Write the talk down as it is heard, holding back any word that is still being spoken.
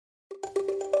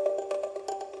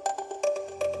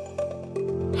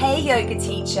Hey yoga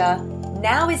teacher,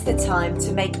 now is the time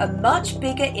to make a much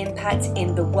bigger impact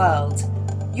in the world.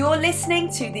 You're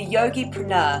listening to the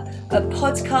YogiPreneur, a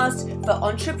podcast for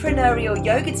entrepreneurial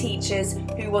yoga teachers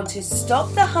who want to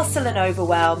stop the hustle and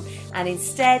overwhelm and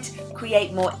instead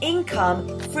create more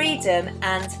income, freedom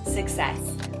and success.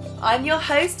 I'm your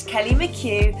host, Kelly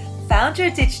McHugh, founder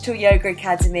of Digital Yoga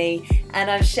Academy, and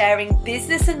I'm sharing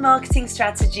business and marketing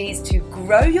strategies to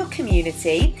grow your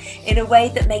community in a way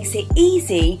that makes it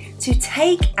easy to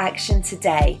take action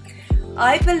today.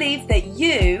 I believe that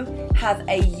you have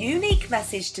a unique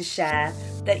message to share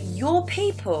that your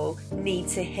people need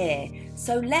to hear.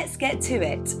 So let's get to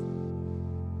it.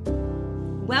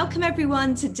 Welcome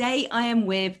everyone. Today I am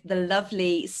with the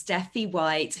lovely Steffy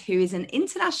White, who is an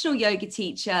international yoga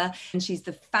teacher, and she's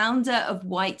the founder of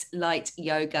White Light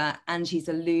Yoga, and she's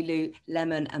a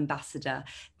Lululemon ambassador.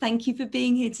 Thank you for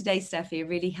being here today, Steffy.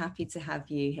 Really happy to have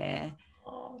you here.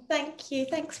 Oh, thank you.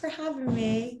 Thanks for having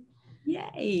me.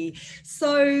 Yay.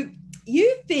 So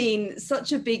you've been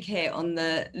such a big hit on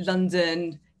the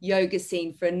London yoga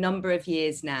scene for a number of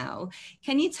years now.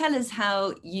 Can you tell us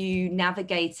how you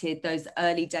navigated those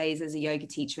early days as a yoga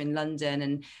teacher in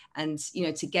London and you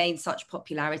know, to gain such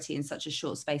popularity in such a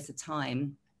short space of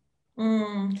time?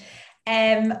 Well,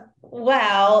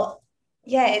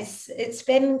 yeah, it's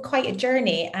been quite a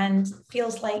journey and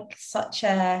feels like such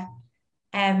a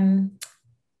in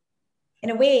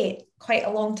a way quite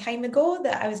a long time ago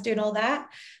that I was doing all that.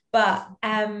 But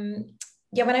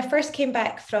yeah, when I first came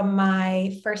back from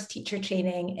my first teacher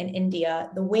training in India,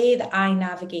 the way that I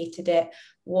navigated it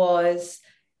was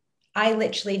I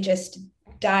literally just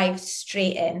dived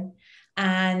straight in.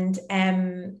 And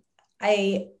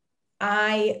I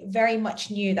very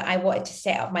much knew that I wanted to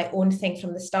set up my own thing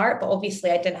from the start, but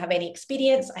obviously I didn't have any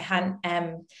experience. I hadn't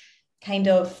kind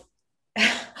of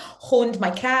honed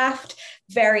my craft,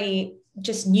 very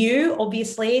just knew,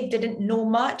 obviously didn't know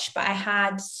much, but I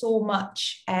had so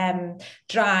much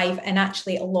drive and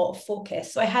actually a lot of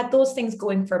focus. So I had those things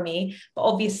going for me, but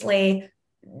obviously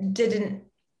didn't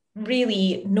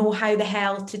really know how the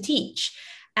hell to teach.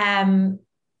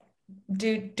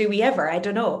 Do we ever? I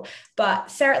don't know, but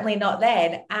certainly not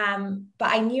then. But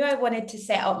I knew I wanted to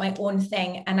set up my own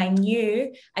thing, and I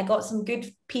knew I got some good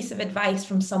piece of advice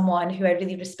from someone who I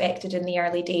really respected in the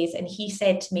early days, and he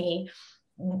said to me,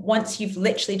 once you've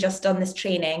literally just done this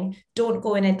training, don't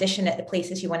go and audition at the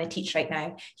places you want to teach right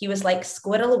now. He was like,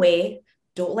 squirrel away,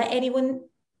 don't let anyone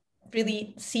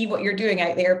really see what you're doing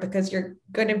out there, because you're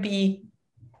going to be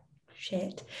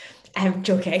shit. I'm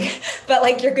joking, but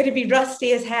like you're going to be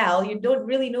rusty as hell. You don't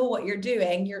really know what you're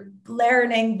doing. You're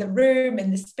learning the room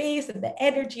and the space and the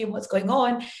energy and what's going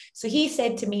on. So he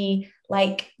said to me,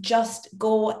 like, just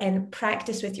go and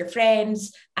practice with your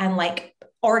friends and like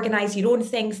organize your own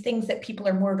things that people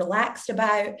are more relaxed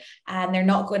about, and they're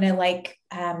not going to like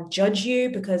judge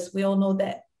you, because we all know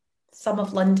that some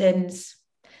of London's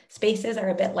spaces are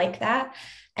a bit like that.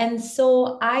 And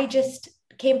so I just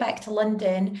came back to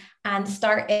London and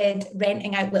started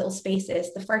renting out little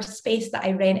spaces. The first space that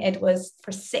I rented was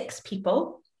for 6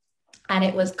 people, and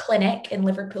it was Clinic in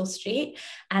Liverpool Street.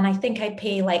 And I think I'd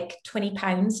pay like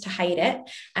 £20 to hire it.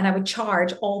 And I would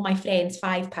charge all my friends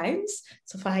 £5.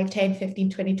 So 5, 10, 15,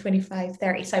 20, 25,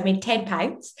 30. So I made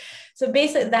 £10. So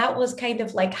basically that was kind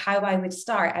of like how I would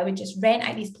start. I would just rent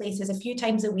out these places a few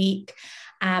times a week.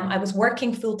 I was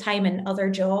working full time in other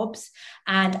jobs,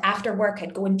 and after work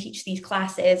I'd go and teach these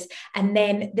classes. And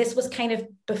then this was kind of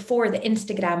before the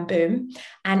Instagram boom,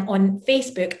 and on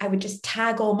Facebook I would just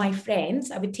tag all my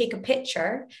friends. I would take a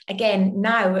picture. Again,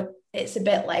 now it's a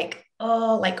bit like,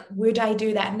 oh, like, would I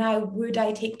do that now? Would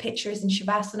I take pictures in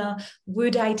Shavasana?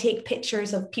 Would I take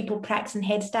pictures of people practicing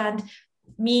headstand?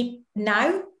 Me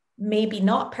now, maybe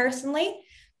not personally,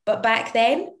 but back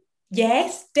then,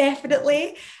 yes,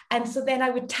 definitely. And so then I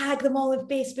would tag them all on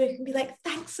Facebook and be like,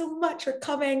 thanks so much for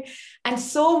coming. And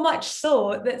so much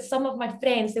so that some of my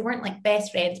friends, they weren't like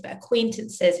best friends, but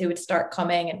acquaintances who would start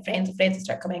coming, and friends of friends would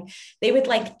start coming. They would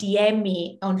like DM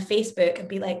me on Facebook and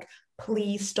be like,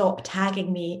 please stop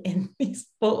tagging me in these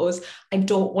photos. I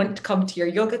don't want to come to your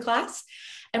yoga class.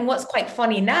 And what's quite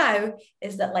funny now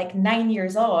is that like 9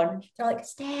 years on, they're like,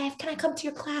 Steph, can I come to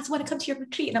your class? I want to come to your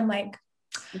retreat. And I'm like,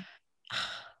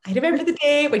 I remember the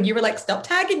day when you were like, stop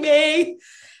tagging me.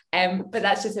 But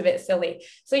that's just a bit silly.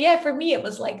 So yeah, for me, it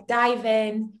was like dive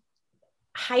in,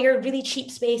 hire really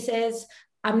cheap spaces.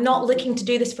 I'm not looking to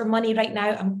do this for money right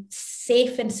now. I'm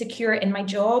safe and secure in my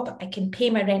job. I can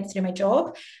pay my rent through my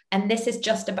job. And this is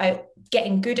just about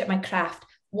getting good at my craft.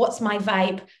 What's my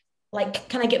vibe? Like,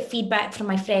 can I get feedback from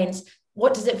my friends?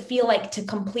 What does it feel like to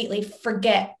completely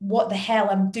forget what the hell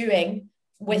I'm doing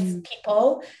with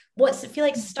people? What's it feel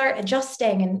like to start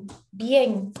adjusting and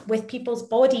being with people's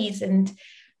bodies, and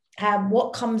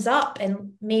what comes up,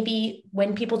 and maybe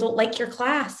when people don't like your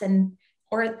class, and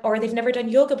or they've never done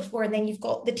yoga before, and then you've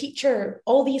got the teacher,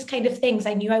 all these kind of things.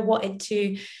 I knew I wanted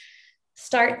to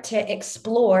start to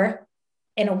explore,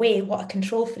 in a way, what a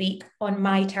control freak on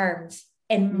my terms,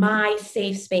 in my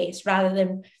safe space, rather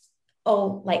than,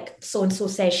 oh, like so-and-so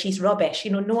says she's rubbish.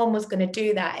 You know, no one was going to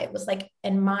do that. It was like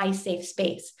in my safe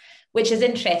space, which is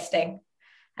interesting.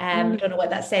 I don't know what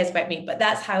that says about me, but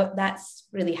that's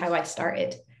really how I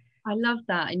started. I love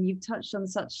that. And you've touched on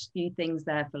such few things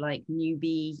there for like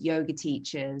newbie yoga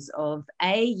teachers of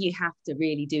you have to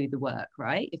really do the work,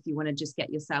 right? If you want to just get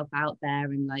yourself out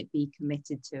there and like be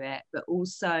committed to it. But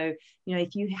also, you know,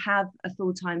 if you have a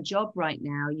full-time job right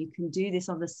now, you can do this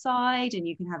on the side and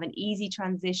you can have an easy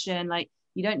transition. Like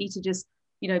you don't need to just,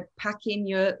 you know, pack in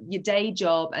your day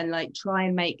job and like try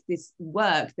and make this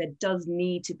work. There does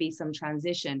need to be some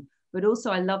transition. But also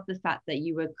I love the fact that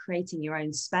you were creating your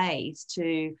own space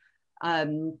to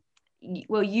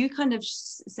well, you kind of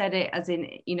said it as in,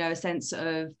 you know, a sense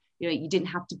of, you know,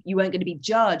 you weren't going to be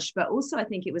judged, but also I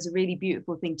think it was a really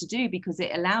beautiful thing to do because it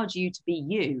allowed you to be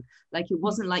you. Like it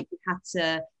wasn't like you had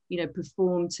to, you know,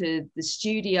 perform to the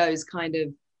studio's kind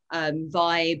of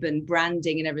vibe and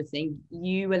branding and everything.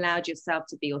 You allowed yourself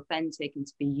to be authentic and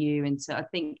to be you. And so I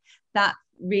think that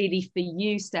really for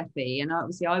you, Steffi, and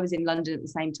obviously I was in London at the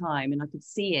same time and I could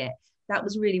see it. That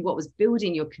was really what was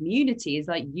building your community, is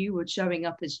like you were showing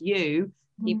up as you.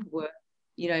 People were,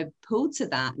 you know, pulled to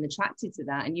that and attracted to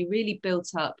that. And you really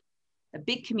built up a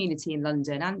big community in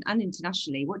London and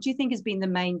internationally. What do you think has been the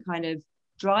main kind of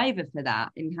driver for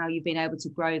that, and how you've been able to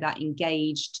grow that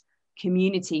engaged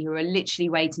community who are literally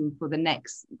waiting for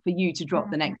you to drop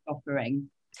the next offering?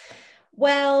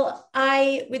 Well,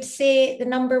 I would say the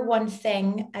number one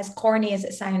thing, as corny as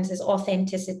it sounds, is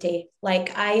authenticity.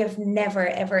 Like I have never,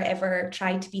 ever, ever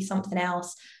tried to be something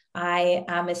else. I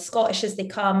am as Scottish as they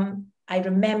come. I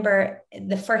remember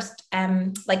the first,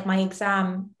 like my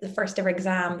exam, the first ever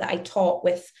exam that I taught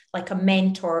with like a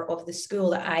mentor of the school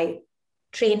that I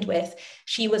trained with.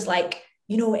 She was like,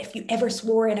 you know, if you ever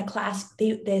swore in a class,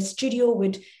 the studio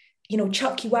would, you know,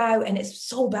 chuck you out and it's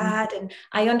so bad. And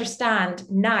I understand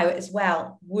now as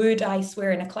well, would I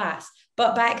swear in a class?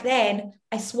 But back then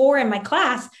I swore in my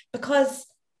class because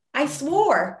I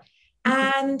swore.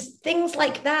 And things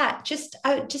like that,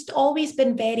 I've just always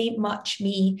been very much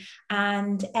me.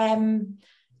 And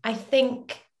I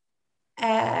think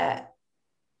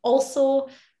also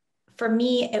for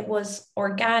me, it was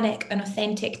organic and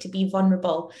authentic to be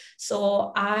vulnerable.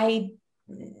 So I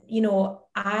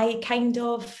kind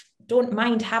of don't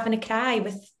mind having a cry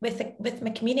with my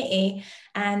community.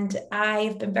 And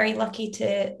I've been very lucky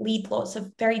to lead lots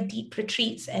of very deep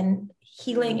retreats and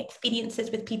healing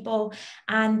experiences with people.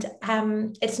 And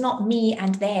it's not me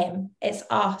and them, it's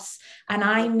us. And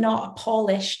I'm not a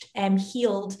polished,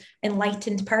 healed,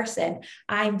 enlightened person.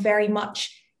 I'm very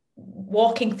much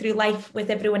walking through life with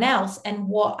everyone else. And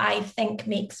what I think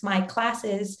makes my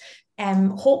classes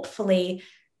hopefully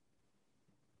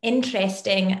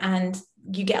interesting, and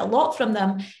you get a lot from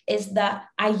them, is that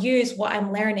I use what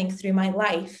I'm learning through my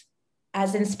life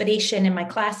as inspiration in my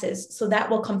classes. So that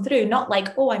will come through, not like,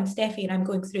 oh, I'm Steffi and I'm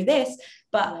going through this,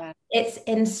 but it's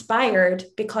inspired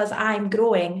because I'm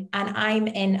growing and I'm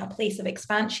in a place of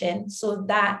expansion. So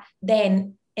that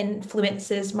then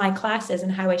influences my classes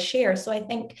and how I share. So I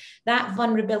think that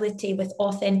vulnerability with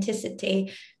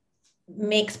authenticity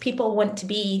makes people want to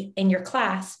be in your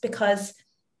class, because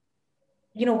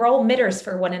you know, we're all mirrors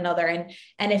for one another. And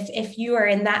if you are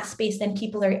in that space, then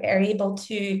people are able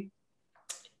to,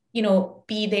 you know,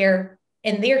 be there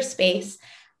in their space,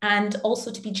 and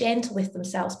also to be gentle with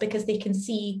themselves, because they can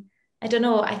see, I don't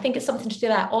know, I think it's something to do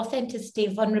with that authenticity,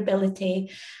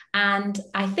 vulnerability. And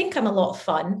I think I'm a lot of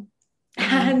fun.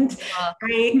 And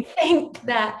I think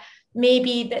that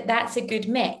maybe that's a good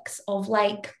mix of,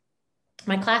 like,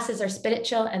 my classes are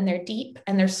spiritual and they're deep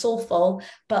and they're soulful,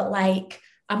 but like,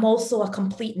 I'm also a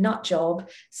complete nut job.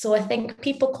 So I think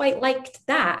people quite liked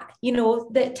that, you know,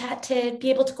 that to be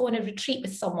able to go on a retreat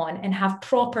with someone and have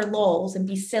proper lols and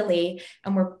be silly,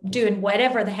 and we're doing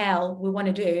whatever the hell we want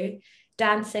to do,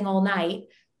 dancing all night,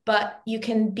 but you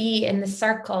can be in the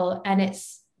circle and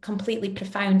it's completely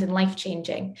profound and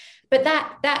life-changing. But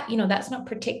that you know, that's not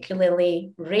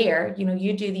particularly rare. You know,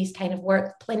 you do these kind of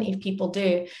work, plenty of people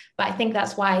do, but I think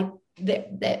that's why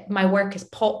that my work is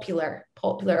popular,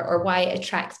 or why it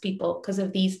attracts people, because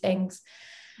of these things.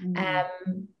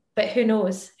 But who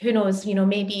knows, you know,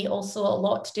 maybe also a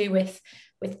lot to do with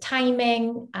with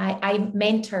timing. I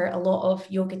mentor a lot of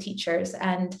yoga teachers,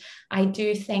 and I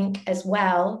do think as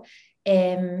well,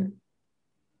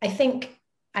 I think,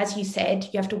 as you said,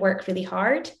 you have to work really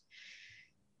hard.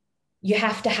 You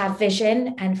have to have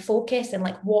vision and focus, and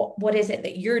like, what is it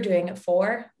that you're doing it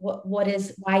for?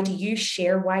 Why do you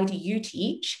share? Why do you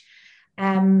teach?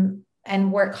 And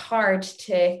work hard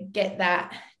to get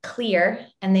that clear,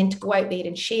 and then to go out there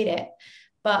and share it.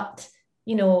 But,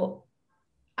 you know,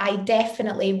 I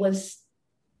definitely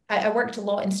I worked a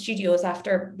lot in studios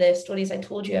after the stories I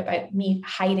told you about me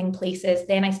hiding places.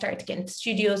 Then I started to get into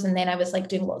studios, and then I was like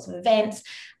doing lots of events.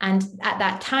 And at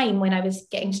that time, when I was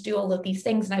getting to do all of these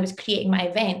things and I was creating my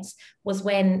events, was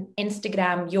when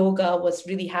Instagram yoga was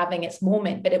really having its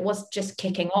moment, but it was just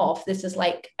kicking off. This is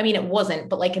like, I mean, it wasn't,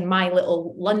 but like in my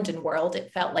little London world,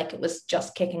 it felt like it was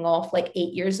just kicking off like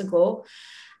 8 years ago.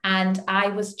 And I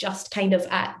was just kind of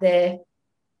at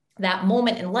that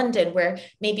moment in London where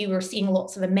maybe we were seeing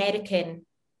lots of American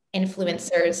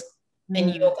influencers in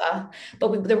yoga,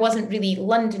 but there wasn't really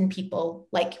London people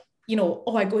like, you know,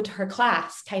 oh, I go to her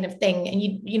class kind of thing. And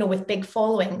you know, with big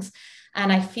followings.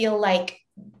 And I feel like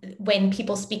when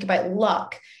people speak about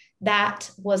luck,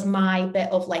 that was my bit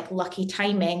of like lucky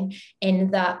timing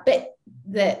in that bit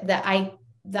that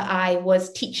I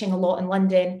was teaching a lot in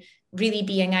London, really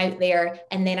being out there.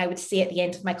 And then I would say at the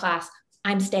end of my class,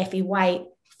 I'm Steffy White,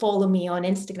 follow me on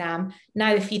Instagram.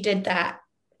 Now, if you did that,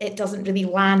 it doesn't really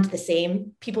land the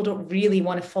same. People don't really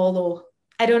want to follow.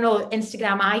 I don't know,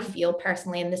 Instagram, I feel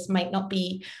personally, and this might not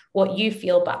be what you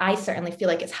feel, but I certainly feel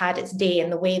like it's had its day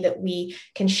in the way that we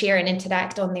can share and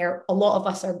interact on there. A lot of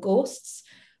us are ghosts.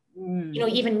 You know,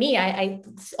 even me, I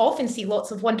often see lots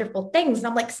of wonderful things. And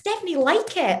I'm like, Stephanie,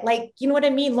 like it. Like, you know what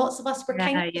I mean? Lots of us were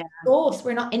kind of ghosts.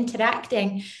 We're not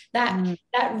interacting. That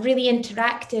really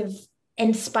interactive,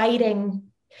 inspiring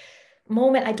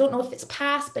moment, I don't know if it's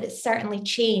past, but it's certainly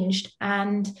changed.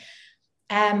 And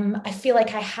I feel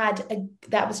like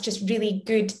that was just really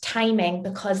good timing,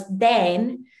 because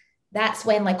then that's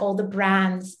when like all the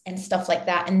brands and stuff like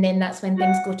that, and then that's when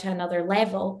things go to another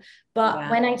level. But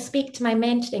when I speak to my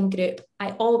mentoring group,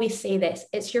 I always say this: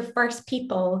 it's your first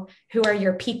people who are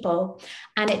your people.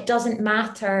 And it doesn't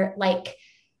matter, like,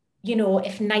 you know,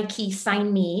 if Nike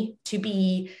sign me to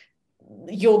be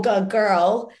yoga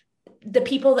girl, the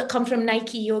people that come from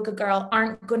Nike Yoga Girl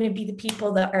aren't going to be the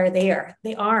people that are there.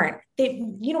 They aren't. They,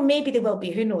 you know, maybe they will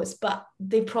be, who knows, but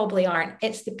they probably aren't.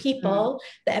 It's the people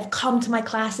that have come to my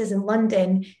classes in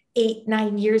London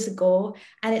 8-9 years ago.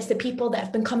 And it's the people that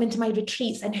have been coming to my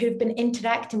retreats and who've been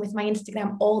interacting with my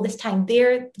Instagram all this time.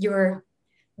 They're your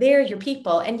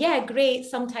people. And yeah, great.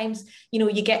 Sometimes, you know,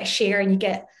 you get a share and you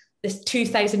get this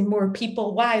 2,000 more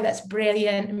people. Wow, that's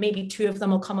brilliant. And maybe 2 of them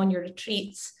will come on your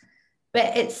retreats.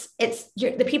 But it's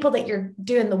the people that you're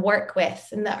doing the work with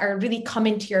and that are really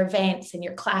coming to your events and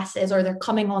your classes, or they're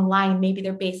coming online, maybe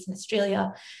they're based in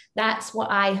Australia. That's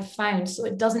what I have found. So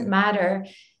it doesn't matter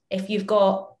if you've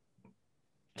got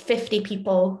 50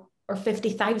 people or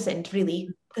 50,000, really,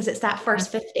 because it's that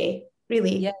first 50,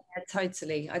 really. Yeah,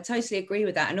 totally. I totally agree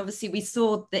with that. And obviously we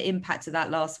saw the impact of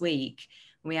that last week.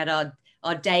 We had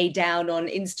our day down on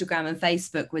Instagram and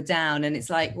Facebook were down, and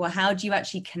it's like, well, how do you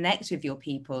actually connect with your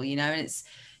people? You know, and it's,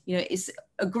 you know, it's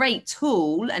a great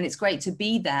tool and it's great to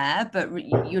be there, but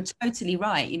you're totally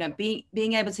right. You know,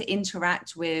 being able to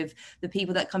interact with the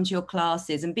people that come to your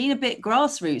classes and being a bit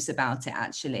grassroots about it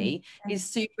actually is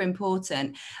super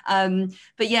important.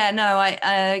 But yeah, no,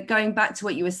 I going back to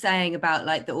what you were saying about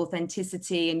like the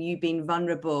authenticity and you being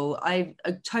vulnerable, I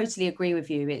totally agree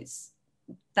with you.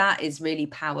 That is really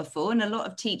powerful. And a lot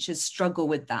of teachers struggle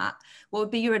with that. What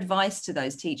would be your advice to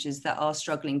those teachers that are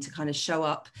struggling to kind of show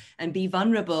up and be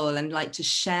vulnerable and like to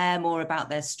share more about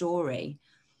their story?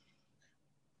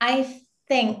 I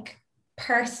think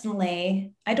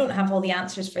personally, I don't have all the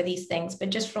answers for these things, but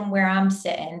just from where I'm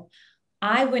sitting,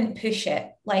 I wouldn't push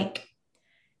it. Like,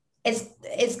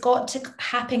 it's got to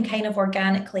happen kind of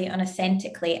organically and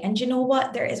authentically. And you know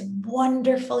what? There is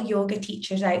wonderful yoga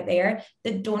teachers out there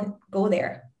that don't go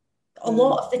there. A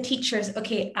lot of the teachers,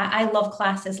 okay, I love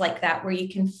classes like that where you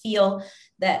can feel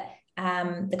that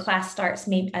the class starts,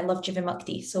 maybe I love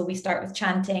Jivamukti. So we start with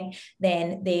chanting,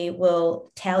 then they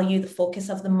will tell you the focus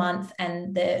of the month,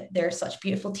 and they're such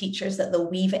beautiful teachers that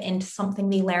they'll weave it into something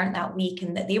they learned that week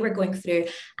and that they were going through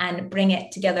and bring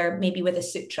it together maybe with a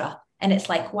sutra. And it's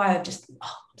like, wow, I'm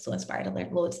so inspired. I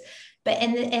learned loads. But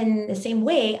in the same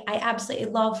way, I absolutely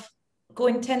love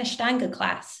going to an Ashtanga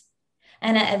class.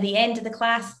 And at the end of the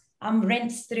class, I'm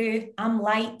rinsed through, I'm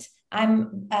light,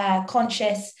 I'm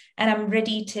conscious and I'm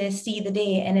ready to see the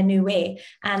day in a new way.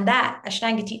 And that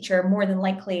Ashtanga teacher more than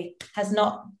likely has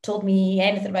not told me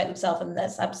anything about themselves, and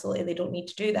that's absolutely, they don't need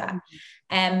to do that.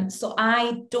 So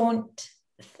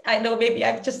I know maybe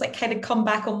I've just like kind of come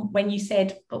back on when you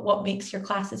said, but what makes your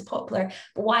classes popular?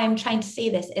 But why I'm trying to say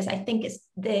this is I think it's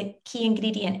the key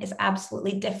ingredient is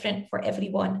absolutely different for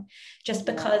everyone, just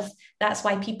because that's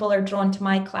why people are drawn to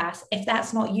my class. If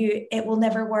that's not you, it will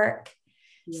never work.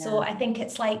 Yeah. So I think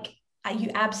it's like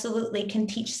you absolutely can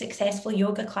teach successful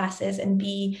yoga classes and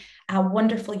be a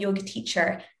wonderful yoga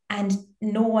teacher and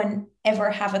no one ever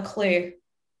have a clue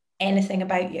anything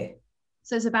about you.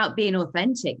 So it's about being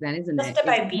authentic then, isn't it? Just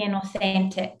about being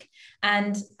authentic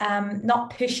and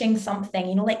not pushing something,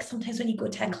 you know, like sometimes when you go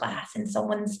to a class and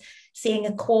someone's saying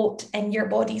a quote and your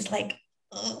body's like,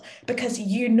 ugh, because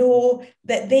you know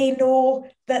that they know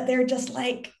that they're just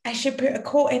like, I should put a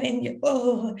quote in and you,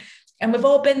 oh, and we've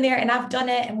all been there and I've done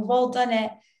it and we've all done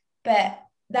it, but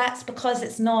that's because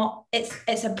it's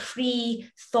a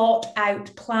pre-thought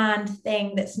out planned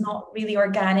thing that's not really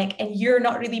organic and you're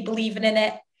not really believing in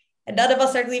it. And none of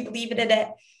us are really believing in it.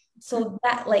 So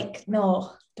that, like,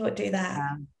 no, don't do that.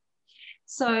 Yeah.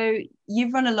 So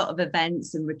you've run a lot of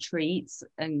events and retreats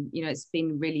and, you know, it's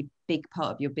been a really big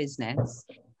part of your business.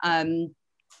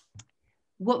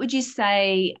 What would you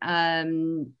say,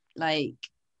 like,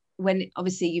 when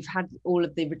obviously you've had all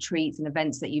of the retreats and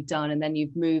events that you've done and then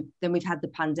we've had the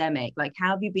pandemic, like how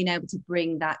have you been able to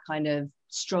bring that kind of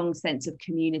strong sense of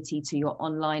community to your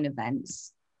online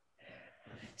events?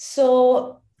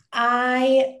 So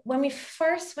when we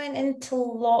first went into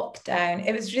lockdown,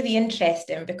 it was really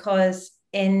interesting because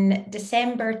in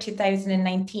December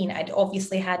 2019, I'd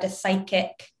obviously had a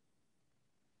psychic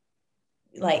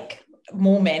like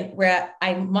moment where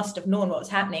I must have known what was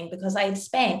happening because I had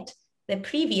spent the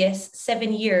previous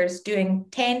 7 years doing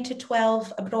 10 to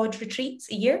 12 abroad retreats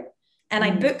a year. And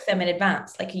I booked them in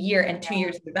advance, like a year and 2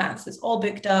 years in advance. It's all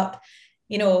booked up,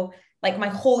 you know, like my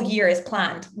whole year is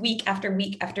planned week after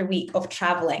week after week of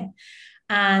traveling.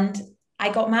 And I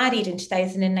got married in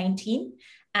 2019.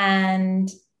 And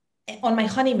on my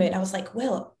honeymoon, I was like,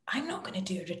 well, I'm not going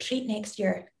to do a retreat next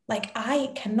year. Like,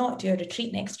 I cannot do a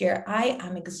retreat next year. I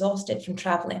am exhausted from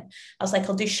traveling. I was like,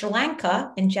 I'll do Sri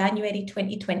Lanka in January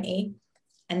 2020.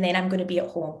 And then I'm going to be at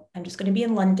home. I'm just going to be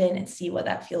in London and see what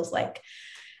that feels like.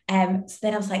 So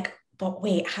then I was like, but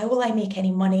wait, how will I make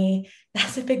any money?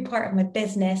 That's a big part of my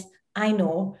business. I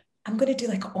know I'm going to do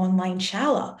like an online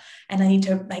shala and I need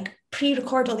to like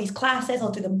pre-record all these classes.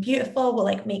 I'll do them beautiful. We'll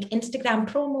like make Instagram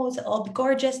promos. It'll all be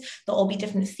gorgeous. They'll all be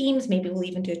different themes. Maybe we'll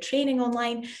even do a training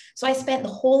online. So I spent the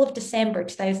whole of December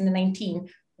 2019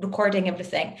 recording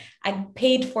everything. I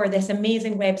paid for this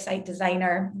amazing website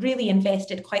designer, really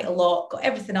invested quite a lot, got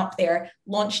everything up there,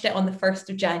 launched it on the 1st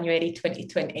of January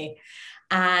 2020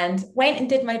 and went and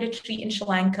did my retreat in Sri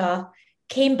Lanka.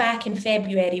 Came back in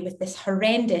February with this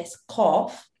horrendous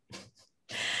cough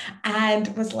and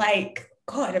was like,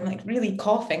 God, I'm like really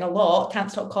coughing a lot,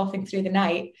 can't stop coughing through the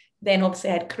night. Then obviously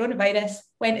I had coronavirus,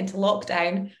 went into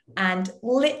lockdown, and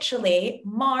literally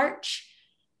March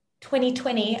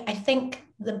 2020, I think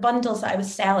the bundles that I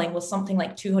was selling was something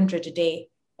like 200 a day.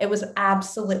 It was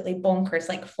absolutely bonkers,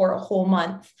 like for a whole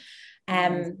month.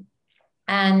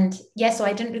 And yeah, so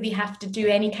I didn't really have to do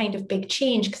any kind of big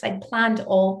change because I'd planned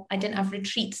all, I didn't have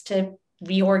retreats to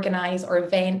reorganize or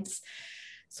events.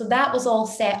 So that was all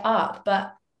set up.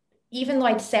 But even though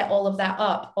I'd set all of that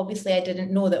up, obviously I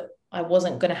didn't know that I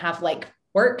wasn't going to have like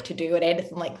work to do or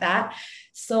anything like that.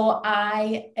 So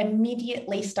I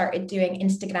immediately started doing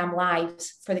Instagram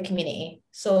lives for the community.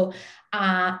 So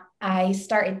I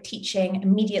started teaching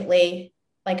immediately,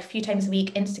 like a few times a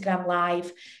week, Instagram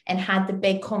live, and had the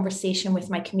big conversation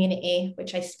with my community,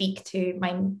 which I speak to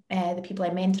the people I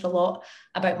mentor a lot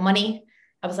about money.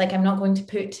 I was like, I'm not going to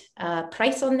put a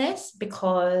price on this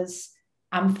because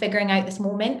I'm figuring out this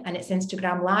moment and it's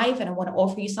Instagram live and I want to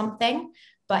offer you something,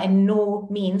 but in no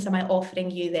means am I offering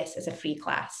you this as a free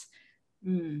class.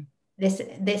 This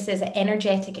is an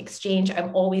energetic exchange.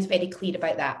 I'm always very clear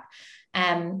about that.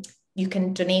 You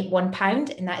can donate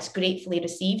 £1 and that's gratefully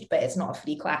received, but it's not a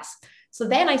free class. So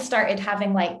then I started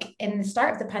having, like, in the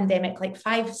start of the pandemic, like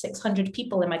 500-600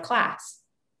 people in my class,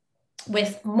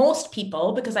 with most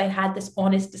people, because I had this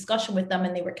honest discussion with them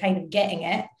and they were kind of getting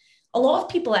it. A lot of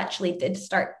people actually did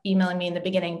start emailing me in the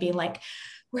beginning being like,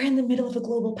 we're in the middle of a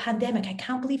global pandemic. I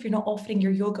can't believe you're not offering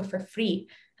your yoga for free.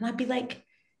 And I'd be like,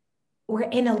 we're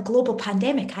in a global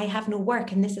pandemic. I have no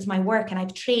work and this is my work. And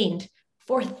I've trained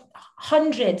for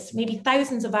hundreds, maybe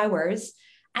thousands of hours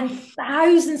and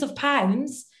thousands of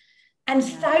pounds and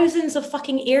thousands of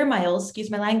fucking air miles, excuse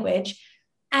my language,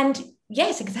 And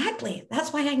yes, exactly.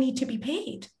 That's why I need to be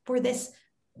paid for this.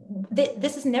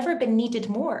 This has never been needed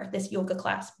more, this yoga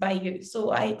class by you.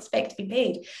 So I expect to be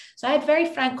paid. So I had very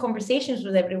frank conversations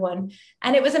with everyone.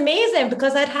 And it was amazing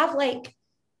because I'd have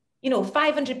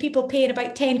 500 people paying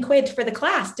about 10 quid for the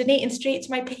class, donating straight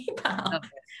to my PayPal.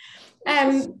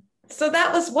 So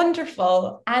that was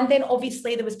wonderful. And then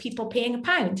obviously there was people paying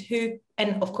 £1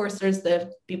 and of course there's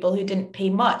the people who didn't pay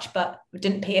much, but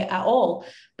didn't pay it at all,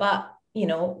 but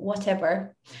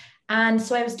whatever. And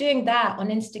so I was doing that on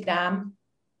Instagram.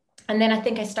 And then I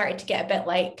think I started to get a bit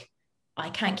like, I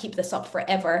can't keep this up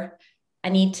forever. I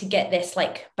need to get this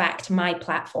back to my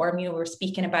platform. We were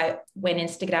speaking about when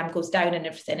Instagram goes down and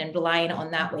everything and relying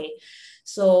on that way.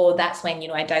 So that's when,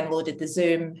 I downloaded the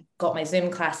Zoom, got my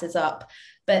Zoom classes up.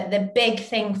 But the big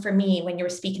thing for me when you were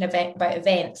speaking about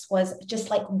events was just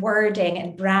wording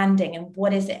and branding and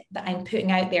what is it that I'm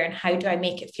putting out there and how do I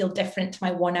make it feel different to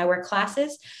my 1 hour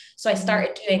classes. So I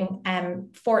started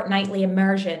doing fortnightly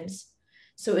immersions.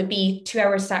 So it would be 2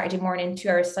 hours Saturday morning, 2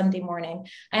 hours Sunday morning.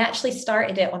 I actually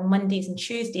started it on Mondays and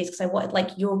Tuesdays because I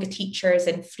wanted yoga teachers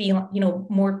and free,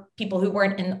 more people who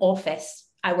weren't in office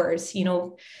hours,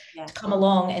 to come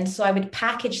along. And so I would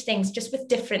package things just with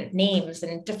different names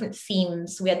and different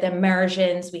themes. We had the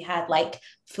immersions, we had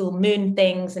full moon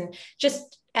things, and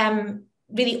just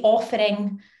really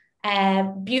offering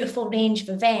a beautiful range of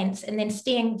events and then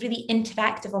staying really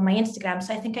interactive on my Instagram.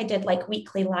 So I think I did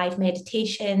weekly live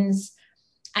meditations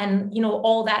and,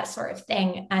 all that sort of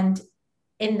thing. And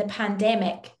in the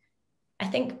pandemic, I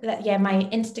think that, my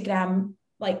Instagram,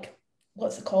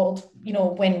 what's it called?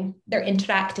 When they're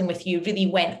interacting with you really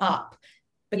went up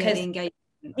because the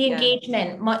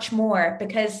engagement much more,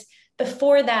 because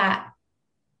before that,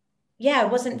 I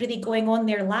wasn't really going on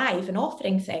there live and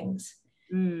offering things.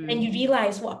 And you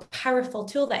realize what a powerful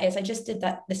tool that is. I just did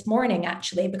that this morning,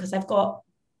 actually, because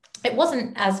it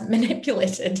wasn't as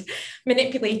manipulated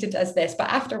as this, but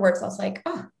afterwards I was like,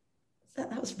 oh,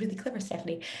 that was really clever,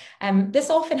 Stephanie. This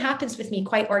often happens with me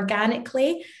quite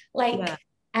organically. I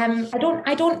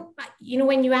don't,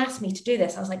 when you asked me to do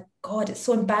this, I was like, God, it's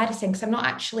so embarrassing because I'm not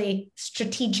actually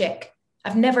strategic.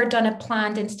 I've never done a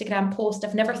planned Instagram post.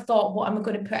 I've never thought what I'm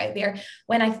going to put out there.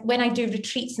 When I do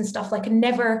retreats and stuff, I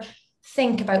never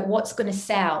think about what's going to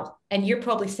sell. And you're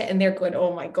probably sitting there going,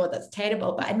 oh my God, that's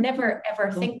terrible. But I never,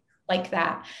 ever think like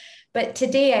that. But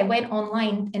today I went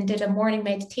online and did a morning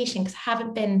meditation because I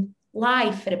haven't been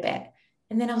live for a bit.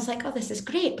 And then I was like, oh, this is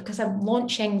great because I'm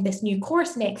launching this new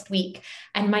course next week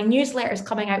and my newsletter is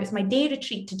coming out. It's my day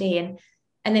retreat today.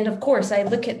 And then, of course, I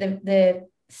look at the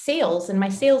sales, and my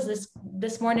sales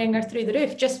this morning are through the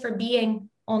roof just for being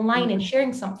online and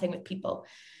sharing something with people.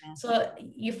 Yeah. So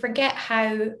you forget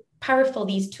how powerful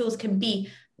these tools can be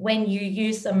when you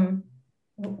use them,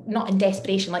 not in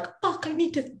desperation, I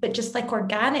need to, but just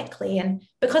organically, and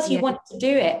because you want to do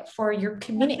it for your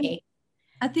community.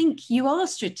 I think you are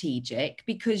strategic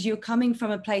because you're coming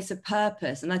from a place of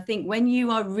purpose. And I think when you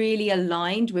are really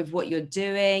aligned with what you're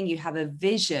doing, you have a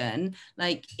vision,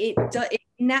 it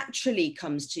naturally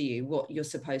comes to you what you're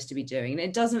supposed to be doing. And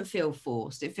it doesn't feel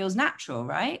forced. It feels natural,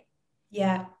 right?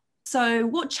 Yeah. So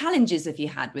what challenges have you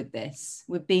had with this,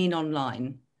 with being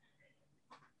online?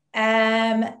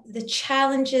 The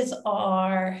challenges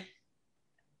are,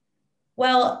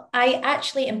 well, I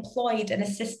actually employed an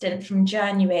assistant from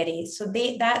January. So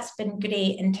that's been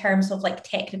great in terms of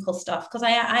technical stuff, because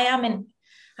I'm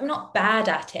not bad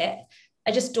at it.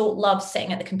 I just don't love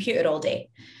sitting at the computer all day.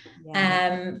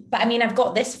 Yeah. But I mean, I've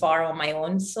got this far on my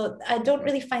own, so I don't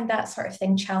really find that sort of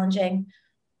thing challenging.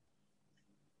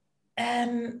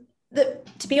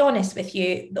 To be honest with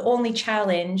you, the only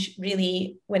challenge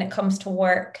really when it comes to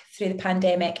work through the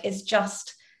pandemic is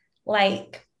just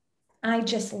I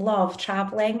just love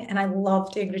traveling and I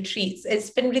love doing retreats. It's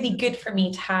been really good for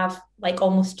me to have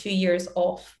almost 2 years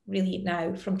off really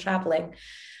now from traveling.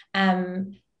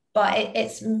 But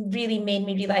it's really made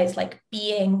me realize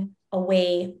being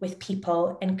away with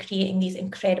people and creating these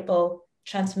incredible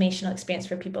transformational experience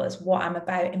for people is what I'm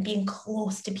about, and being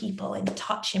close to people and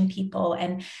touching people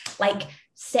and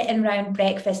sitting around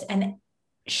breakfast and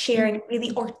sharing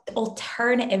really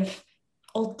alternative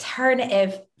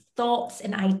thoughts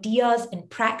and ideas and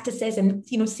practices, and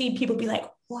seeing people be like,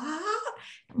 what?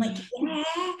 I'm yeah,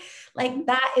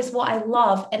 that is what I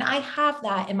love. And I have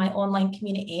that in my online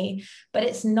community, but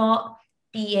it's not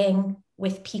being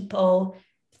with people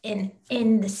in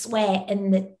the sweat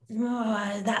and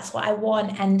that's what I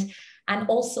want, and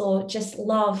also just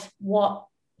love what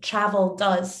travel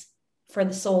does for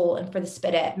the soul and for the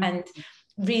spirit, and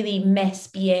really miss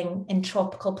being in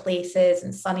tropical places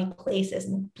and sunny places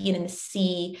and being in the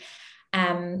sea.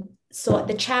 So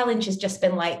the challenge has just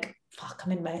been like, fuck,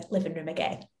 I'm in my living room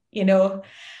again, you know?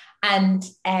 And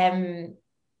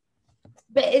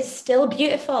but it's still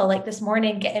beautiful. Like this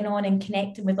morning, getting on and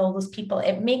connecting with all those people,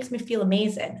 it makes me feel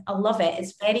amazing. I love it.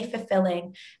 It's very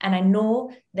fulfilling. And I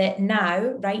know that now,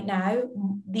 right now,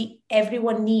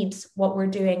 everyone needs what we're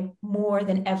doing more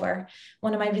than ever.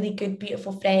 One of my really good,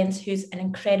 beautiful friends who's an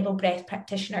incredible breath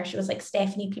practitioner, she was like,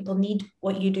 Stephanie, people need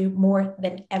what you do more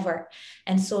than ever.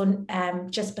 And so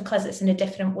just because it's in a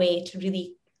different way, to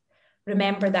really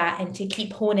remember that and to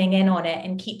keep honing in on it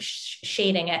and keep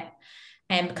sharing it.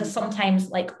 Because sometimes,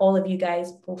 like all of you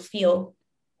guys will feel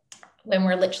when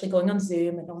we're literally going on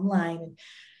Zoom and online, and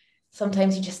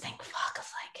sometimes you just think, fuck,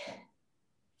 it's like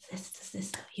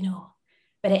this, you know,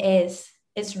 but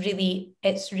it's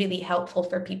really helpful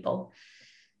for people.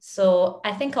 So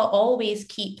I think I'll always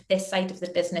keep this side of the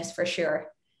business for sure,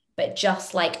 but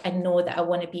just like I know that I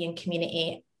want to be in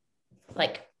community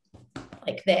like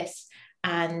this,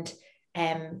 and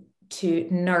to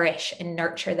nourish and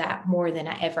nurture that more than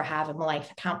I ever have in my life.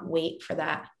 I can't wait for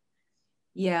that.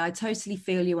 Yeah, I totally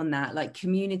feel you on that. Like,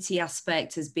 community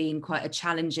aspect has been quite a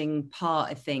challenging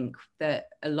part, I think, that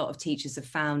a lot of teachers have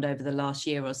found over the last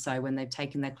year or so when they've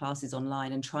taken their classes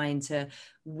online, and trying to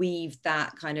weave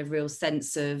that kind of real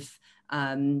sense of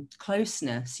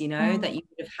closeness, you know, that you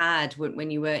would have had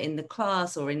when you were in the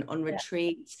class or on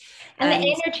retreat. And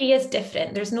the energy is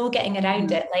different. There's no getting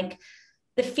around it. Like,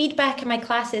 the feedback in my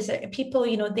classes, people,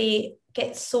 you know, they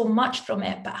get so much from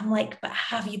it, but I'm like, but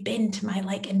have you been to my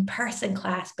like in-person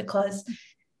class? Because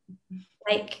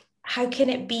like, how can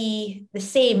it be the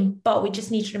same? But we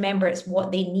just need to remember it's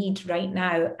what they need right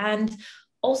now. And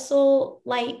also,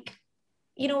 like,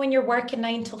 you know, when you're working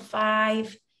 9 till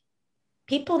 5,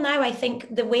 people now, I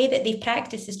think the way that they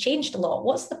practice has changed a lot.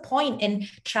 What's the point in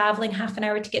traveling half an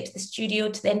hour to get to the studio,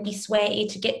 to then be sweaty,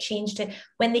 to get changed, to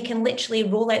when they can literally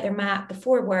roll out their mat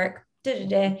before work?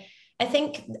 I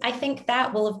think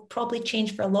that will have probably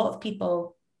changed for a lot of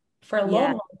people for a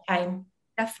long time.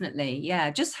 Definitely, yeah.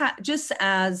 Just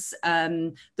as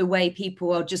the way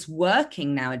people are just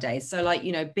working nowadays. So, like,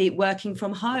 you know, working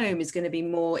from home is going to be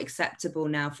more acceptable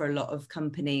now for a lot of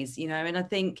companies, you know. And I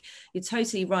think you're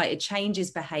totally right. It changes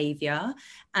behavior,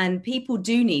 and people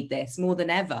do need this more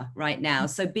than ever right now.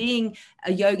 So, being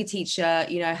a yoga teacher,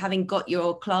 you know, having got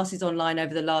your classes online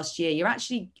over the last year, you're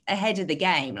actually ahead of the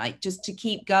game. Like, just to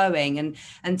keep going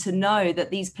and to know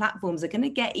that these platforms are going to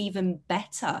get even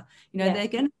better. You know, they're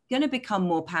going to become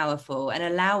more powerful and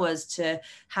allow us to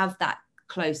have that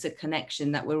closer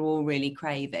connection that we're all really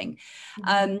craving.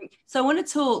 So I want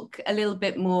to talk a little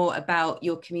bit more about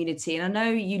your community. And I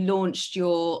know you launched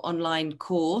your online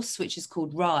course, which is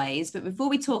called Rise. But before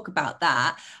we talk about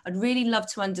that, I'd really love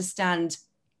to understand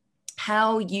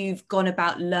how you've gone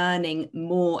about learning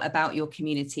more about your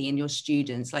community and your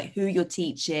students, like who you're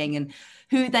teaching and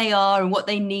who they are and what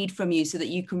they need from you, so that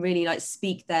you can really like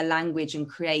speak their language and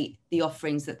create the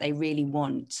offerings that they really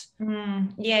want.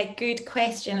 Yeah, good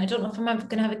question. I don't know if I'm going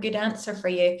to have a good answer for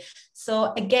you.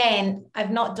 So again,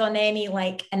 I've not done any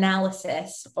like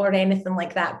analysis or anything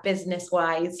like that business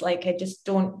wise. Like, I just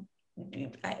don't,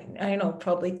 I don't know,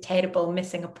 probably terrible,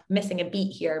 missing a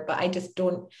beat here, but I just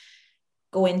don't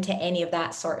go into any of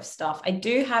that sort of stuff. I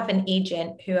do have an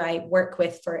agent who I work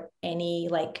with for any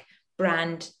like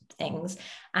brand things.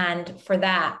 And for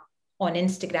that, on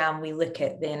Instagram, we look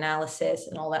at the analysis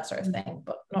and all that sort of thing,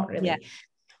 but not really. Yeah.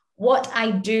 What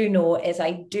I do know is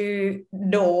I do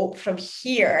know from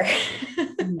here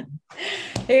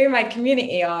who my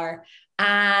community are.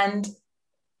 And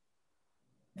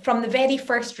from the very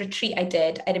first retreat I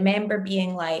did, I remember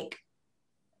being like,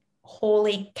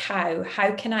 holy cow,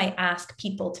 how can I ask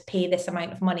people to pay this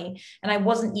amount of money? And I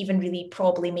wasn't even really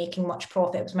probably making much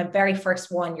profit. It was my very first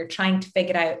one. You're trying to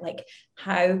figure out like,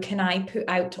 how can I put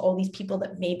out to all these people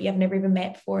that maybe I've never even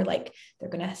met before, like they're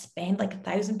going to spend like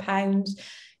 £1,000,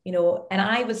 you know, and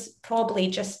I was probably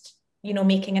just, you know,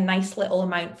 making a nice little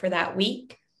amount for that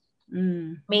week,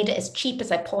 made it as cheap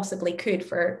as I possibly could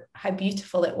for how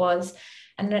beautiful it was.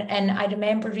 And I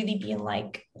remember really being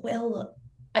like, well,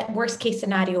 at worst case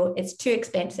scenario, it's too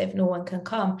expensive, no one can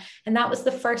come. And that was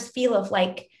the first feel of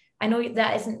like, I know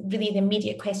that isn't really the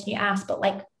immediate question you asked, but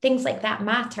like things like that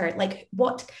matter. Like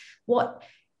what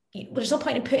there's no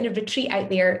point in putting a retreat out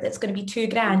there that's going to be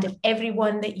 £2,000 if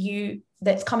everyone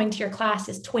that's coming to your class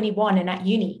is 21 and at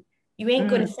uni. You ain't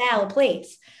going to sell a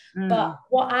place. But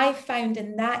what I found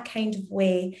in that kind of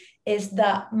way is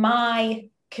that my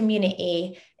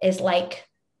community is like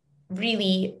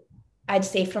really, I'd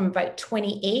say from about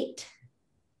 28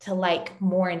 to like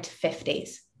more into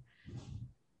 50s.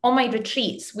 on my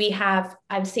retreats, we have,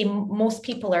 I would say most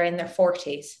people are in their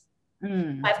 40s.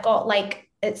 I've got like,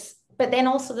 but then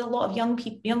also a lot of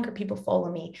younger people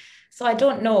follow me. So I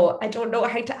don't know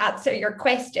how to answer your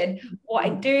question. What I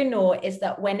do know is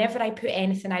that whenever I put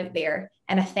anything out there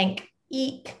and I think,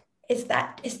 eek, is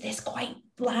this quite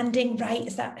landing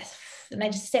right? And I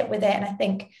just sit with it and I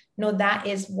think, no, that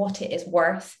is what it is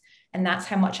worth. And that's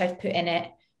how much I've put in it,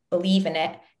 believe in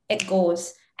it, it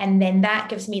goes. And then that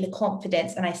gives me the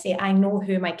confidence. And I say, I know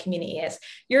who my community is.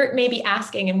 You're maybe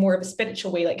asking in more of a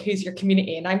spiritual way, like, who's your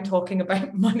community? And I'm talking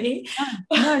about money.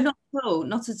 No, not at all.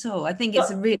 Not at all. I think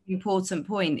it's a really important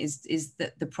point is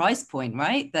that the price point,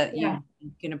 right? That you're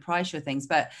going to price your things.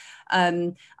 But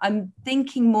I'm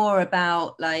thinking more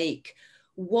about like,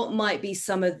 what might be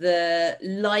some of the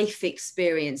life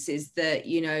experiences that,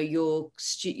 you know, your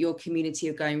community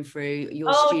are going through?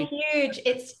 Huge.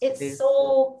 It's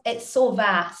so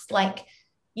vast. Like,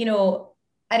 you know,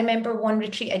 I remember one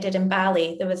retreat I did in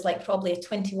Bali. There was like probably a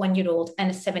 21-year-old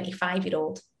and a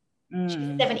 75-year-old. She's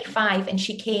 75 and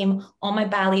she came on my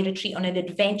Bali retreat on an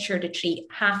adventure retreat,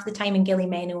 half the time in Gili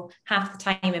Meno, half the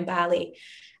time in Bali.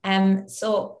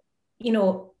 So, you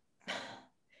know,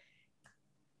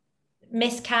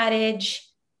 miscarriage,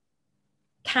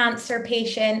 cancer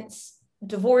patients,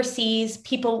 divorcees,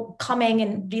 people coming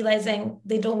and realizing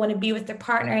they don't want to be with their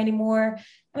partner anymore.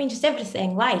 I mean, just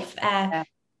everything, life.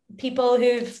 People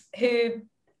who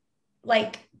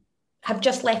like have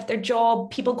just left their job,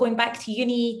 people going back to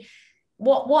uni.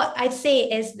 What I'd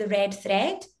say is the red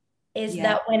thread is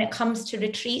that when it comes to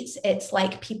retreats, it's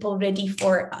like people ready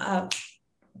for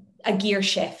a gear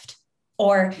shift,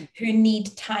 or who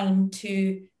need time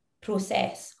to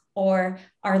process or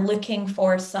are looking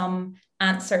for some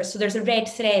answers. So there's a red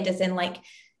thread, as in like,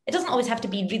 it doesn't always have to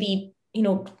be really, you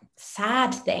know,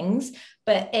 sad things,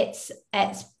 but it's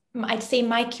I'd say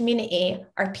my community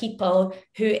are people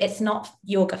who, it's not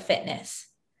yoga fitness.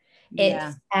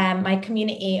 It's my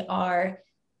community are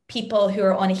people who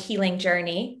are on a healing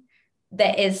journey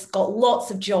that is got lots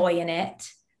of joy in it,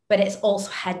 but it's also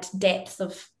had depths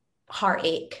of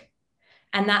heartache.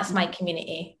 And that's my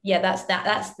community. Yeah, that's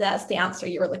the answer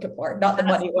you were looking for, not the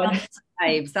money one.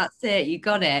 Babes, that's it. You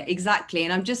got it. Exactly.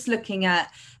 And I'm just looking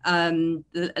at a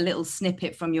little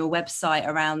snippet from your website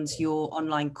around your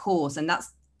online course. And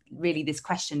that's really, this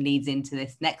question leads into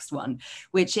this next one,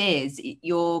 which is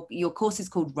your course is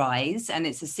called Rise, and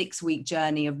it's a 6-week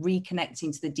journey of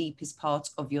reconnecting to the deepest part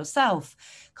of yourself,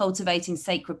 cultivating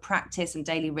sacred practice and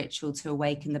daily ritual to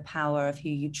awaken the power of who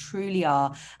you truly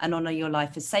are and honor your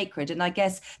life as sacred. And I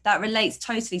guess that relates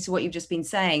totally to what you've just been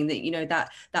saying, that, you know,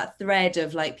 that thread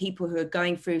of like people who are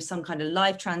going through some kind of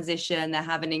life transition, they're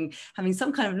having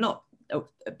some kind of, not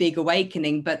a big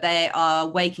awakening, but they are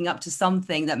waking up to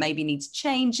something that maybe needs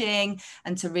changing,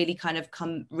 and to really kind of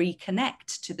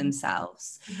reconnect to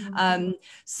themselves.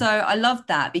 So I love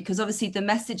that, because obviously the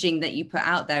messaging that you put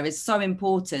out there is so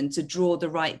important to draw the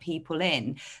right people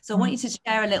in. So I want you to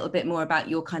share a little bit more about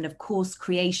your kind of course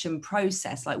creation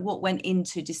process, like what went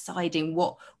into deciding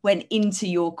what went into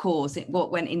your course,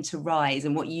 what went into Rise,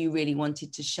 and what you really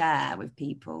wanted to share with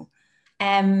people.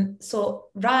 So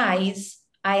Rise,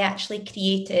 I actually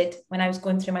created when I was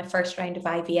going through my first round of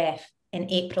IVF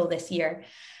in April this year.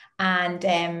 And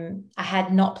I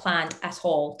had not planned at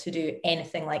all to do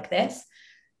anything like this.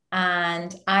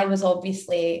 And I was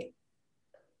obviously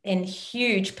in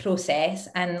huge process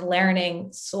and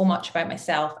learning so much about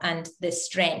myself and the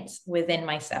strengths within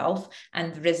myself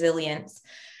and resilience.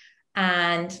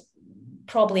 And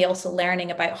probably also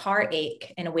learning about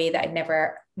heartache in a way that I'd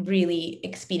never really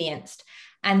experienced.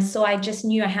 And so I just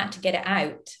knew I had to get it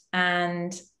out.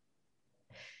 And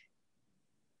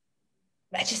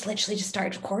I just literally just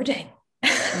started recording.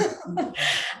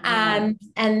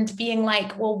 and being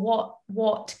like, well,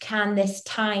 what can this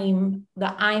time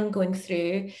that I'm going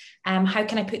through, how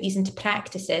can I put these into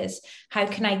practices? How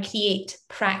can I create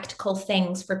practical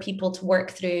things for people to work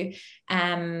through?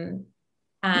 And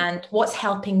what's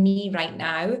helping me right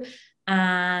now?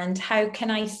 And how can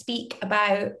I speak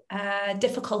about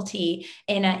difficulty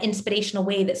in an inspirational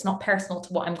way that's not personal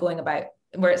to what I'm going about,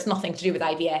 where it's nothing to do with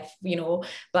IVF, you know,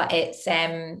 but it's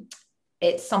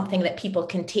something that people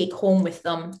can take home with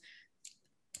them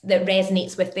that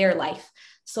resonates with their life.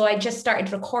 So I just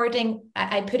started recording.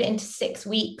 I put it into 6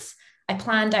 weeks. I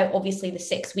planned out obviously the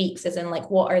 6 weeks, as in like,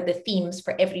 what are the themes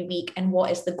for every week and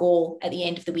what is the goal at the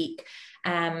end of the week.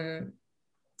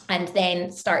 And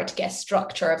then started to get a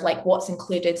structure of like what's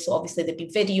included. So obviously there'll be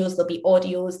videos, there'll be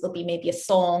audios, there'll be maybe a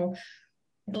song,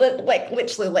 like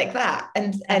literally like that.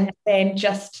 And then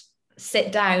just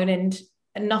sit down, and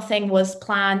nothing was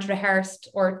planned, rehearsed,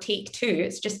 or take 2.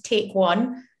 It's just take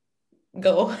 1,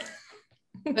 go.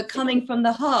 But coming from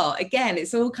the heart, again,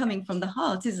 it's all coming from the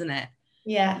heart, isn't it?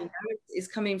 Yeah. You know, it's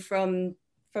coming from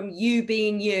you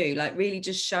being you, like really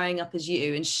just showing up as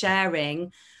you and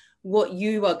sharing what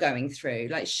you are going through,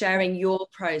 like sharing your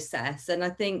process. And I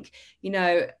think, you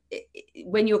know,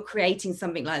 when you're creating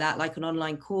something like that, like an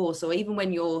online course, or even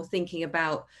when you're thinking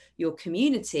about your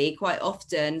community, quite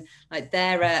often, like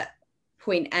they're at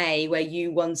point A where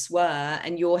you once were,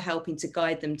 and you're helping to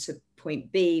guide them to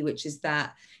point B, which is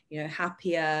that, you know,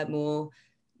 happier, more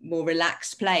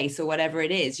relaxed place, or whatever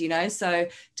it is, you know. So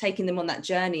taking them on that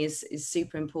journey is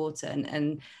super important.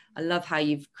 And I love how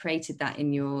you've created that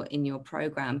in your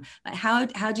program. Like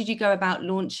how did you go about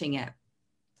launching it?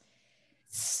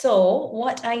 So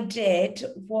what I did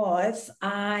was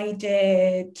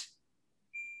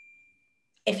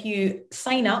if you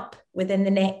sign up within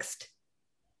the next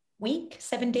week,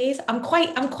 7 days, I'm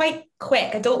quite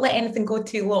quick. I don't let anything go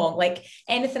too long. Like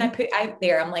anything I put out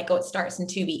there, I'm like, oh, it starts in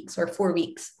 2 weeks or 4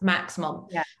 weeks maximum.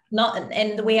 Yeah. Not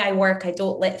in the way I work, I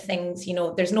don't let things, you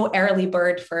know, there's no early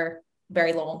bird for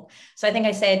very long. So I think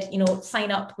I said, you know,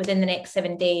 sign up within the next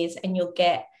 7 days and you'll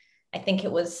get, I think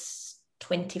it was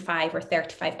 25 or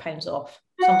 35 pounds off,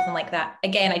 something like that.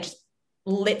 Again, I just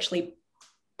literally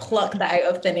plucked that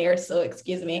out of thin air. So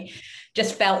excuse me,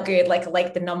 just felt good. Like I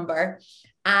liked the number.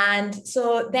 And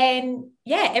so then,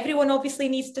 yeah, everyone obviously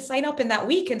needs to sign up in that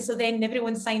week. And so then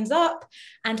everyone signs up.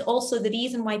 And also the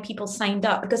reason why people signed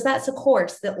up, because that's a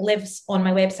course that lives on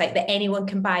my website that anyone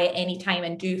can buy at any time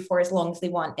and do for as long as they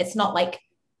want. It's not like,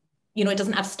 you know, it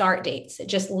doesn't have start dates. It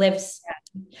just lives,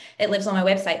 it lives on my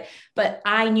website. But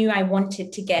I knew I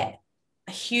wanted to get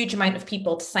a huge amount of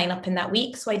people to sign up in that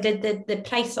week. So I did the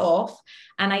price off,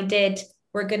 and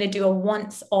we're going to do a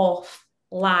once off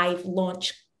live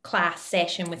launch class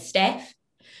session with Steph.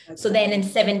 Okay. So then in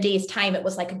 7 days time, it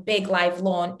was like a big live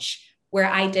launch where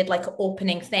I did like an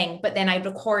opening thing, but then I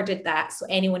recorded that. So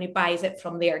anyone who buys it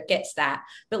from there gets that.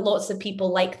 But lots of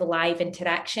people like the live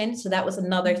interaction. So that was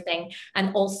another thing.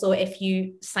 And also if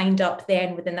you signed up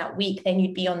then within that week, then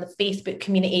you'd be on the Facebook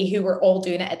community who were all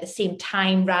doing it at the same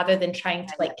time, rather than trying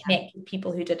to like connect with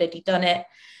people who'd already done it.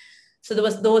 So there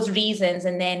was those reasons.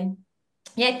 And then,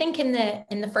 yeah, I think in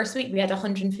the first week we had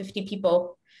 150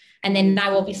 people. And then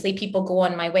now obviously people go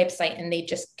on my website and they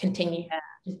just continue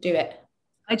to do it.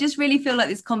 I just really feel like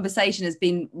this conversation has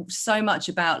been so much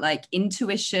about like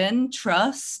intuition,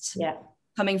 trust,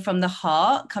 coming from the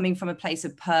heart, coming from a place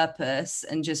of purpose,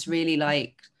 and just really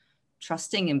like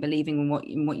trusting and believing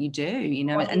in what you do, you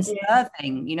know, and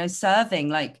serving,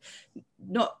 like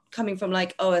not coming from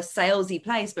like, oh, a salesy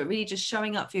place, but really just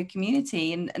showing up for your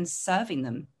community and serving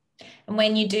them. And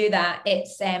when you do that,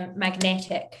 it's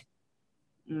magnetic.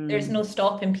 There's no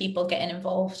stopping people getting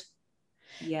involved.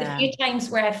 The few times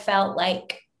where I felt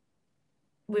like,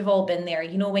 we've all been there,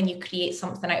 you know, when you create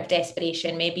something out of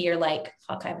desperation, maybe you're like,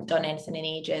 fuck, I haven't done anything in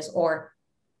ages, or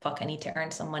fuck, I need to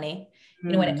earn some money.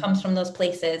 You know, when it comes from those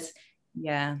places,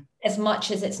 as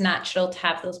much as it's natural to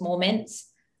have those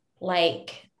moments,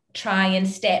 like try and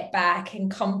step back and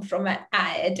come from it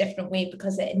at a different way,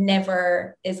 because it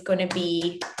never is going to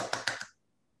be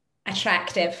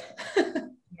attractive.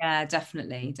 Yeah,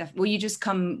 definitely. Well, you just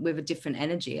come with a different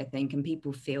energy, I think, and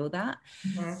people feel that.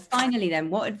 Finally, then,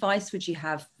 what advice would you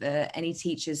have for any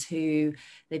teachers who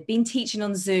they've been teaching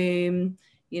on Zoom?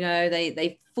 You know,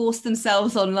 they forced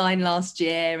themselves online last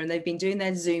year and they've been doing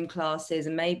their Zoom classes,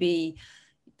 and maybe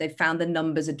they've found the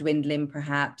numbers are dwindling,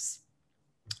 perhaps.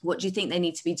 What do you think they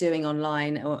need to be doing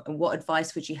online, or what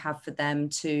advice would you have for them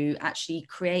to actually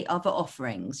create other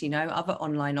offerings, you know, other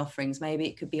online offerings? Maybe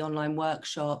it could be online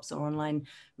workshops or online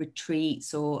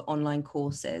retreats or online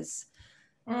courses.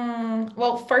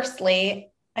 Well,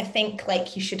 firstly, I think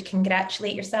like you should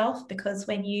congratulate yourself, because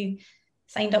when you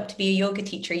signed up to be a yoga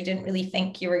teacher, you didn't really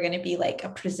think you were going to be like a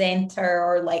presenter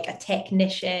or like a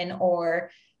technician,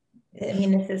 or I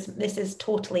mean, this is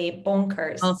totally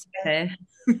bonkers. Okay.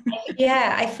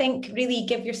 Yeah, I think really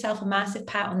give yourself a massive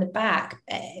pat on the back,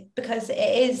 because it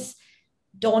is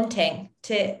daunting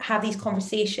to have these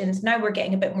conversations. Now we're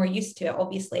getting a bit more used to it,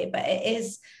 obviously, but it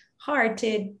is hard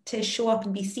to show up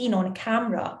and be seen on a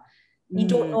camera. You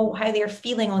don't know how they're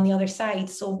feeling on the other side.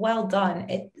 So well done.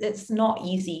 It's not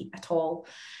easy at all.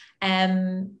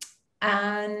 And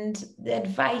the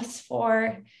advice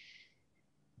for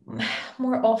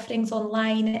more offerings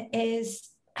online is,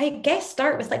 I guess,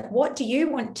 start with like, what do you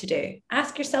want to do?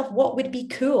 Ask yourself, what would be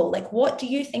cool? Like, what do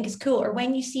you think is cool? Or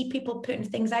when you see people putting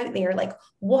things out there, like,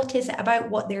 what is it about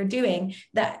what they're doing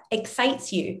that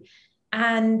excites you?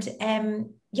 And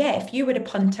if you were a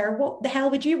punter, what the hell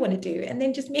would you want to do? And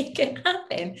then just make it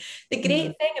happen. The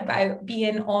great thing about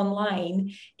being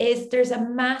online is there's a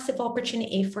massive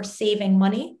opportunity for saving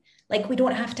money. Like, we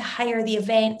don't have to hire the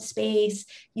event space.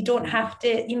 You don't have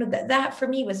to, that for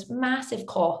me was massive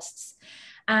costs.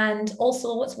 And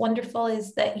also what's wonderful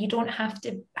is that you don't have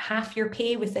to half your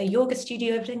pay with a yoga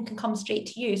studio. Everything can come straight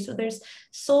to you. So there's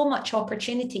so much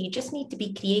opportunity. You just need to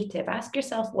be creative. Ask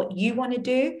yourself what you want to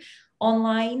do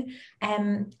online.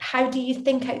 How do you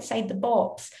think outside the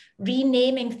box?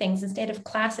 Renaming things instead of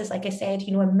classes, like I said,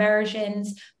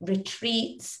 immersions,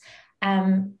 retreats.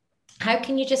 How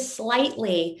can you just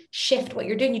slightly shift what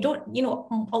you're doing? You don't,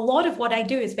 a lot of what I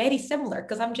do is very similar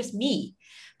because I'm just me,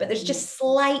 but there's just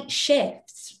slight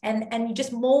shifts, and you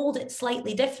just mold it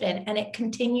slightly different, and it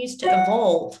continues to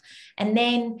evolve. And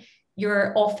then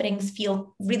your offerings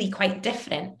feel really quite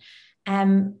different.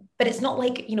 But it's not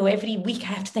like, every week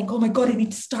I have to think, oh my God, I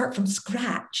need to start from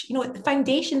scratch. The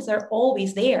foundations are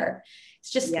always there.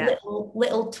 It's just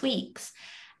little tweaks.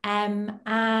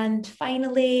 And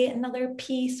finally, another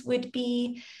piece would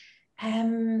be,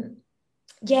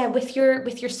 with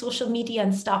your social media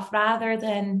and stuff, rather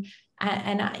than,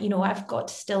 I've got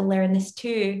to still learn this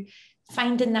too,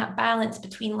 finding that balance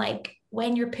between, like,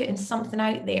 when you're putting something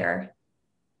out there,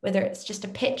 whether it's just a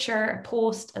picture, a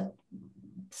post,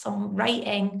 some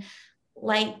writing,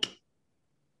 like,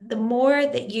 the more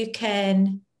that you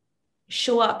can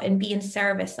show up and be in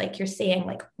service, like you're saying,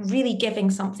 like really giving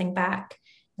something back,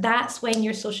 that's when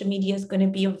your social media is going to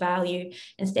be of value,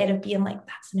 instead of being like,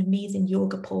 that's an amazing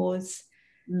yoga pose.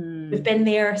 We've been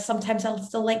there. Sometimes I'll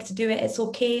still like to do it. It's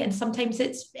okay. And sometimes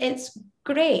it's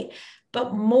great.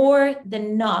 But more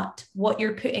than not, what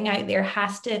you're putting out there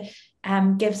has to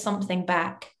give something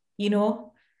back,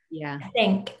 Yeah. I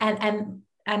think. And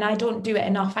I don't do it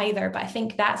enough either, but I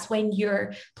think that's when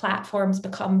your platforms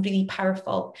become really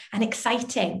powerful and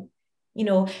exciting.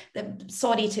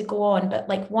 Sorry to go on, but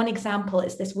like, one example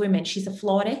is this woman. She's a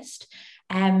florist.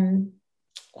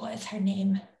 What is her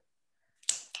name?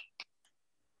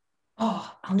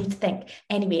 Oh, I'll need to think.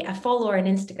 Anyway, I follow her on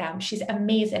Instagram. She's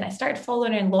amazing. I started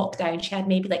following her in lockdown. She had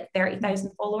maybe like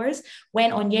 30,000 followers.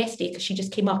 Went on yesterday because she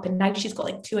just came up, and now she's got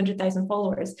like 200,000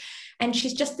 followers. And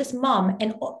she's just this mum,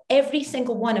 and every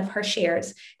single one of her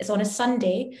shares is on a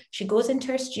Sunday. She goes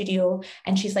into her studio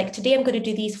and she's like, today I'm going to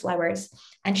do these flowers.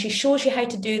 And she shows you how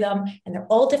to do them, and they're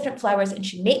all different flowers, and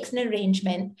she makes an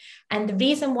arrangement. And the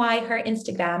reason why her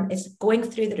Instagram is going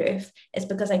through the roof is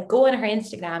because I go on her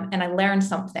Instagram and I learn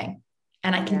something.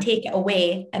 And I can take it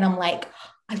away, and I'm like,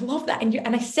 I love that.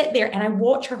 And I sit there and I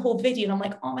watch her whole video, and I'm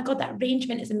like, oh my God, that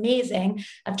arrangement is amazing.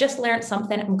 I've just learned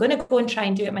something. I'm going to go and try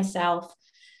and do it myself.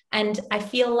 And I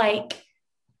feel like,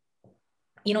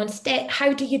 instead,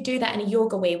 how do you do that in a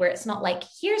yoga way, where it's not like,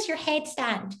 here's your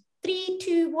headstand, 3,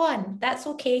 2, 1. That's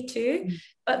okay too.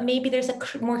 But maybe there's a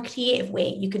more creative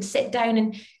way. You could sit down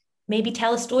and maybe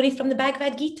tell a story from the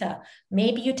Bhagavad Gita.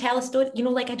 Maybe you tell a story,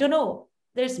 I don't know.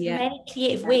 There's many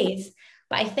creative ways.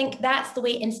 But I think that's the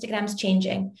way Instagram's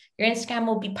changing. Your Instagram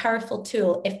will be a powerful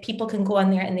tool if people can go on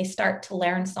there and they start to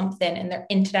learn something, and they're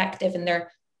interactive, and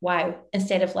they're wow,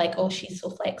 instead of like, oh, she's so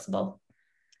flexible.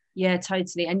 Yeah,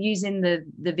 totally. And using the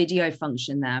video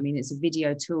function there. I mean, it's a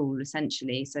video tool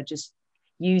essentially. So just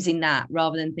using that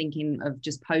rather than thinking of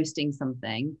just posting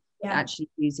something, actually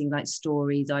using like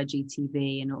stories,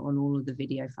 IGTV, and on all of the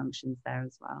video functions there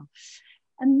as well.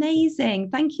 Amazing.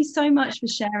 Thank you so much for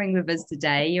sharing with us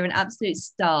today. You're an absolute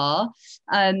star.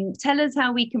 Tell us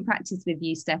how we can practice with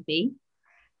you, Steffi.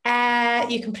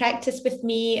 You can practice with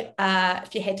me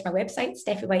if you head to my website,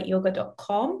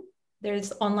 steffywhiteyoga.com.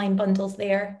 There's online bundles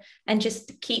there, and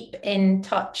just keep in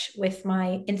touch with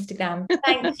my Instagram.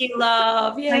 Thank you,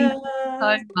 love. Yeah. Thank you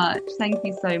so much. Thank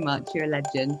you so much. You're a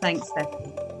legend. Thanks,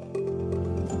 Steffi.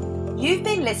 You've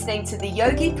been listening to the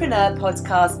YogiPRO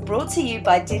podcast, brought to you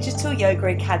by Digital Yoga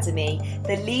Academy,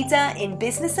 the leader in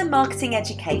business and marketing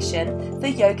education for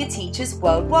yoga teachers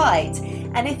worldwide.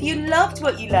 And if you loved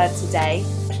what you learned today,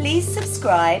 please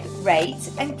subscribe,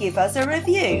 rate, and give us a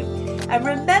review. And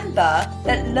remember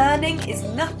that learning is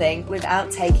nothing without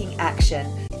taking action.